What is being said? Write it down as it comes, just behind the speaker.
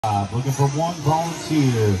Looking for one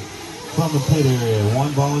volunteer from the pit area. One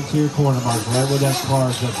volunteer corner mark right where that car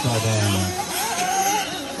is upside down.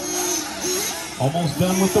 Almost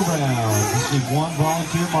done with the round. Just need one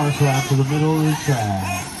volunteer marker out to the middle of the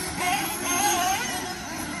track.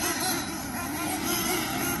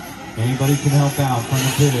 Anybody can help out from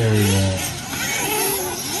the pit area.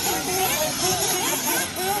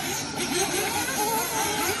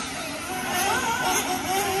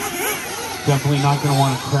 Definitely not going to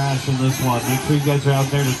want to crash in this one. Make sure you guys are out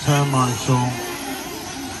there to turn marshal.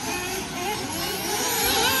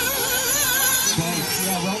 Thanks.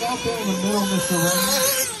 Yeah, right out there in the middle, Mr. Ray.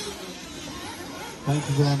 Thank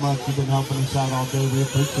you very much. You've been helping us out all day. We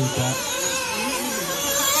appreciate that.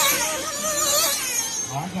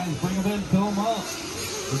 All right, guys, bring them in, fill them up.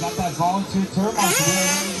 We got that volunteer turn marshal. We're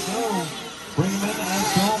ready to go. Bring them in and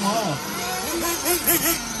fill them up.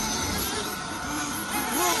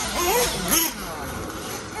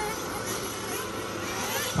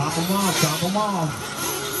 Top them off, top them off.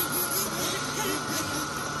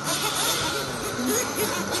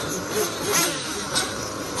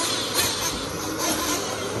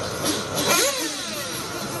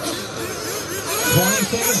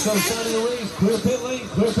 Seconds to the start of the race. Clear pit lane,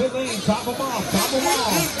 top them off, top them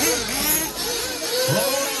off. Roll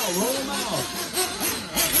them out, roll them out.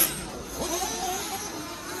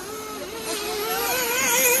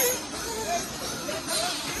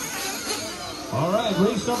 All right,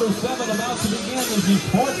 race number 7 about to begin. This is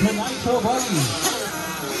Sportsman Nitro Buggy.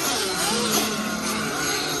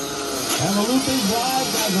 And the loop is live,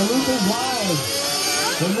 guys. The loop is live.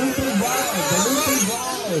 The loop is live. The loop is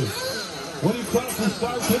live. When you cross the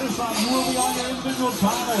start-finish line, you will be on your individual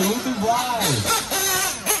timer. The loop is live.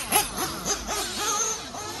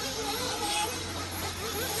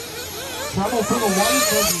 Trouble for the white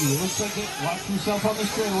buggy. It looks like it. Watch yourself on the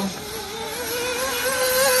straightaway.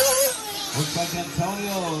 Looks like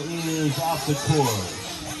Antonio is off the course.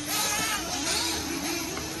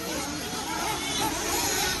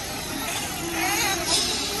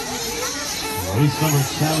 Race number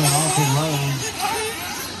 7 off and running.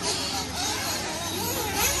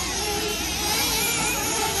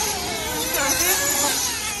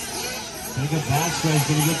 Jacob Vasquez is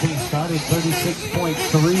going to get things started, 36.3.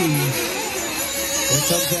 Here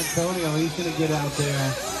comes Antonio. He's going to get out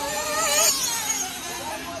there.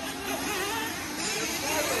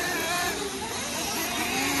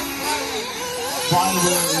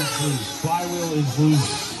 Flywheel is loose. Flywheel is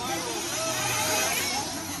loose.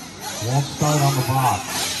 Won't start on the box.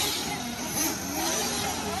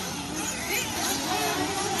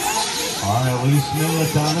 All right, Lee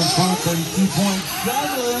Smith down in front,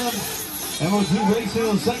 32.7. MOT Racing in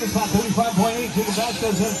the second spot, 35.8. Jacob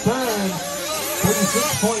Vasquez in third,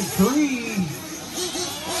 36.3.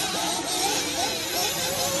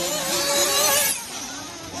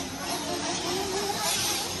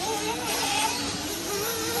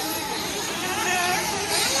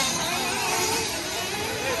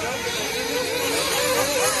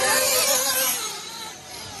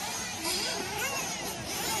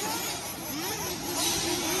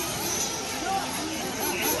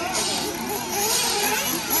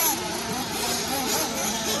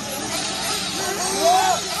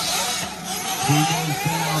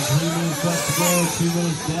 Two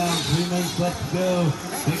minutes down, 3 minutes left to go.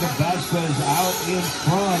 Jacob Vasquez out in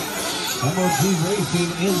front. MOT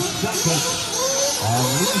Racing in second. And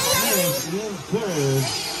Lee Smith in third.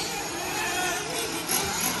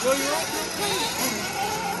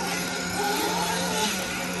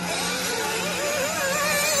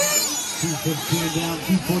 2:15 down,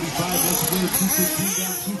 2:45 let's go. 2:15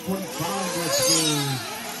 down, 2:45 let's go.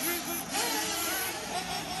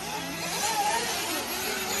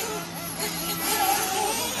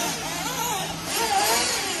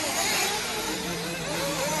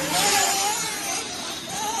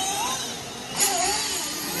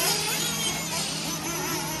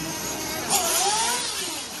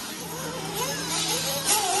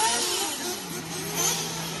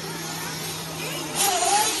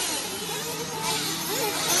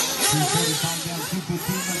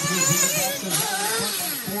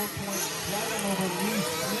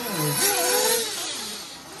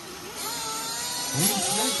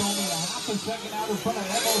 Second out in front of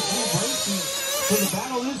MOT Racing. So the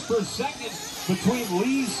battle is for second between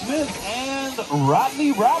Lee Smith and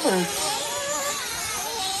Rodney Roberts.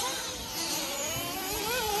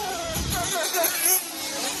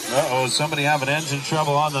 Uh-oh, somebody having engine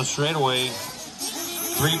trouble on the straightaway.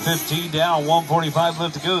 3:15 down, 1:45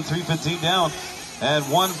 left to go. 3:15 down and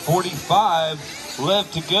 1:45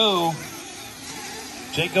 left to go.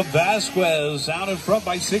 Jacob Vasquez out in front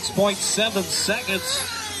by 6.7 seconds.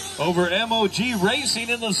 over MOG Racing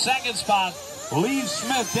in the second spot. Lee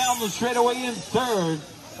Smith down the straightaway in third.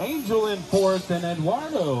 Angel in fourth, and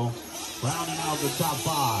Eduardo rounding out the top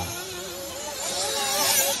five.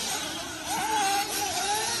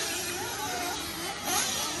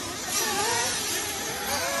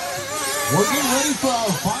 We're getting ready for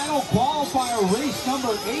our final qualifier, race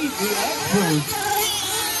number 8, the Experts.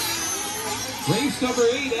 Race number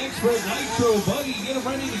 8, Expert Nitro Buggy, get them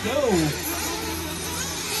ready to go.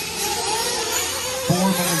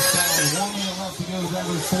 4-man style, 1 minute left to go,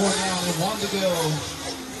 drivers 4 down and 1 to go.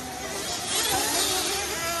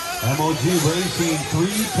 MOG Racing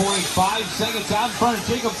 3.5 seconds out in front of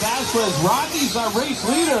Jacob Vasquez. Rodney's our race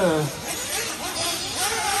leader.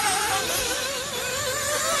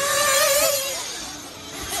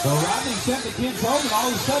 So Rodney sent the kids home, and all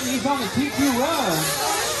of a sudden he's on the T2 run.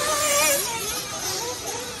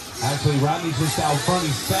 Actually, Rodney's just out front.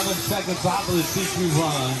 He's 7 seconds off of the T2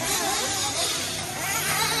 run.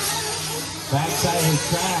 Backside of the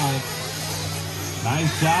track.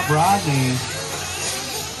 Nice job, Rodney.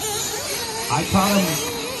 I taught him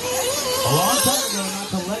a long time ago not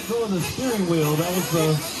to let go of the steering wheel. That was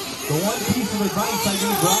the one piece of advice I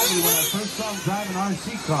gave Rodney when I first saw him drive an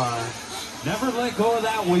RC car. Never let go of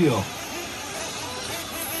that wheel.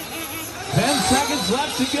 10 seconds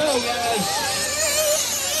left to go, guys.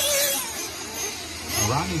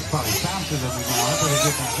 Now, Rodney's probably faster than me now. I better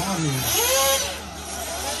get back out here.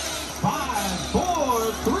 5,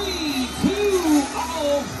 4, 3, 2,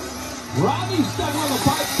 Rodney's stuck on the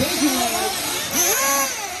pipe, taking it.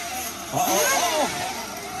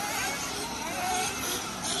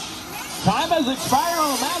 Time has expired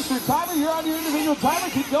on the master timer. You're on your individual timer.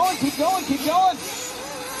 Keep going, keep going, keep going.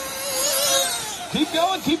 Keep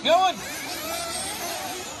going, keep going.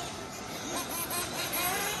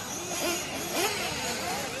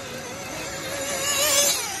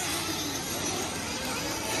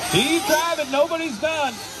 Keep driving. Nobody's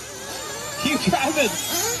done. Keep driving.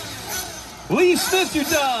 Lee Smith, you're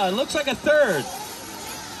done. Looks like a third.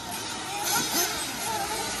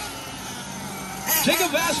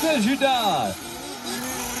 Jacob Vasquez, you're done.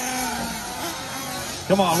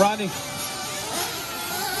 Come on, Rodney.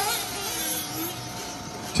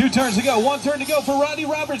 2 turns to go. 1 turn to go for Rodney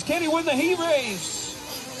Roberts. Can he win the heat race?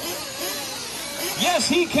 Yes,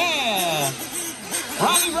 he can.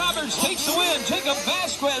 Rodney Roberts takes the win. Jacob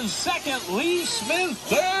Vasquez second. Lee Smith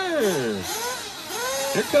third.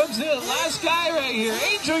 Here comes the last guy right here.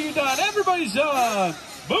 Angel, you're done. Everybody's done.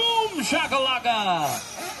 Boom, shakalaka.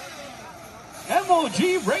 MOG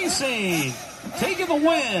Racing taking the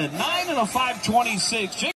win. 9 and a 5:26.